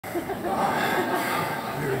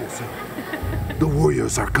The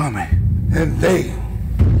warriors are coming. And they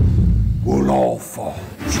will all fall.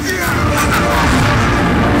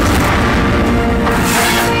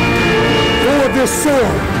 For this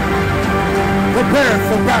sword, prepare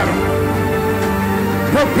for battle.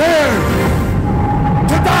 Prepare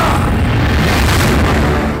to die.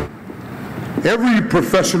 Every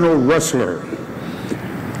professional wrestler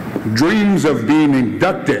dreams of being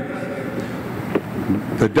inducted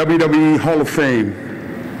the WWE Hall of Fame.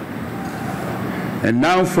 And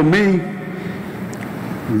now for me,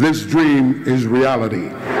 this dream is reality.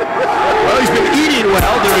 Well, he's been eating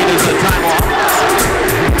well during his time off.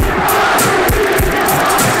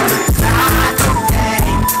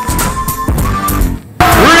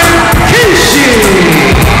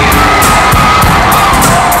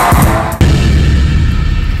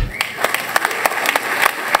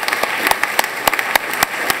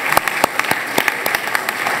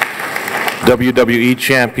 WWE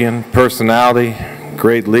champion, personality,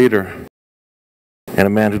 great leader, and a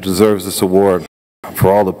man who deserves this award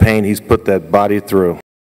for all the pain he's put that body through.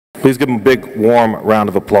 Please give him a big, warm round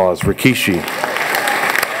of applause. Rikishi.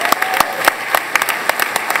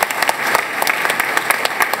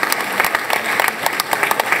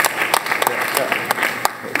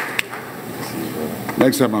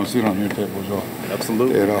 Next time I'll sit on your table as well.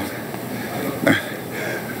 Absolutely. You know.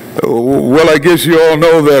 Well, I guess you all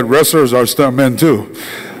know that wrestlers are stuntmen too.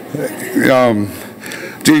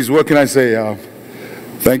 Geez, what can I say?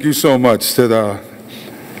 Thank you so much to the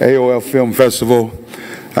AOF Film Festival.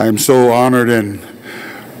 I am so honored and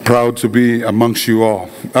proud to be amongst you all.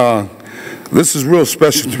 This is real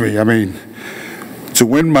special to me. I mean, to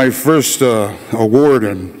win my first award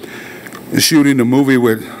and shooting a movie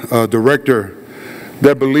with a director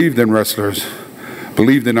that believed in wrestlers,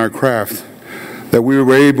 believed in our craft, that we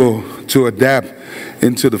were able to adapt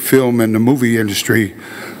into the film and the movie industry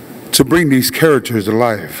to bring these characters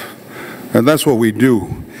alive. And that's what we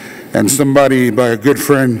do. And somebody, by a good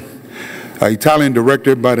friend, an Italian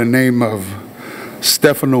director by the name of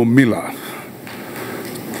Stefano Milla,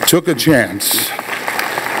 took a chance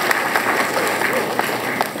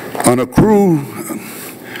on a crew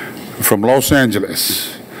from Los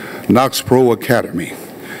Angeles, Knox Pro Academy,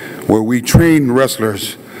 where we train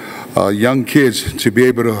wrestlers, young kids, to be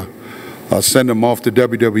able to send them off to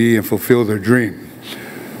WWE and fulfill their dream.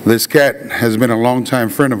 This cat has been a longtime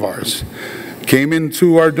friend of ours. Came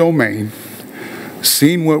into our domain,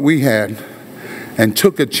 seen what we had, and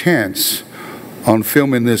took a chance on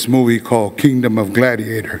filming this movie called Kingdom of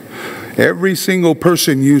Gladiator. Every single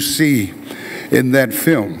person you see in that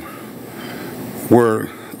film were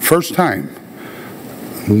first time,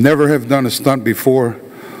 never have done a stunt before.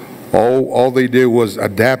 All they did was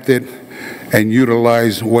adapt it and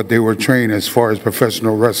utilize what they were trained as far as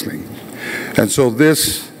professional wrestling. And so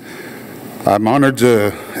I'm honored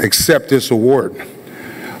to accept this award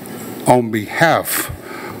on behalf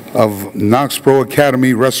of Knox Pro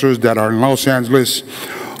Academy wrestlers that are in Los Angeles,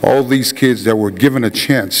 all these kids that were given a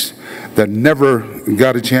chance, that never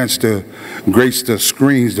got a chance to grace the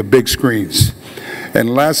screens, the big screens. And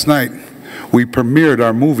last night, we premiered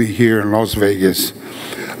our movie here in Las Vegas,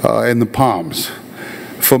 in the Palms.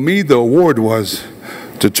 For me, the award was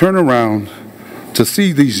to turn around to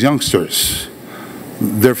see these youngsters,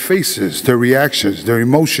 their faces, their reactions, their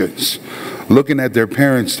emotions, looking at their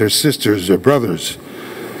parents, their sisters, their brothers,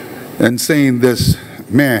 and saying this,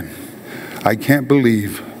 man, I can't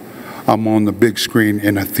believe I'm on the big screen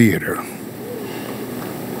in a theater.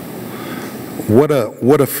 What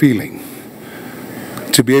a feeling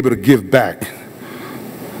to be able to give back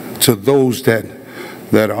to those that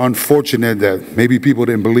are unfortunate, that maybe people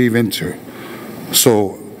didn't believe into.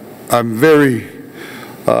 So I'm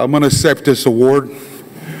gonna accept this award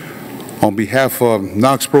on behalf of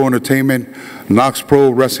Knox Pro Entertainment, Knox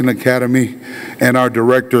Pro Wrestling Academy, and our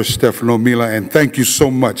director, Stefano Milla, and thank you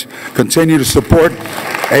so much. Continue to support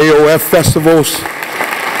AOF festivals.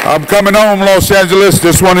 I'm coming home, Los Angeles.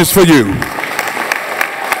 This one is for you.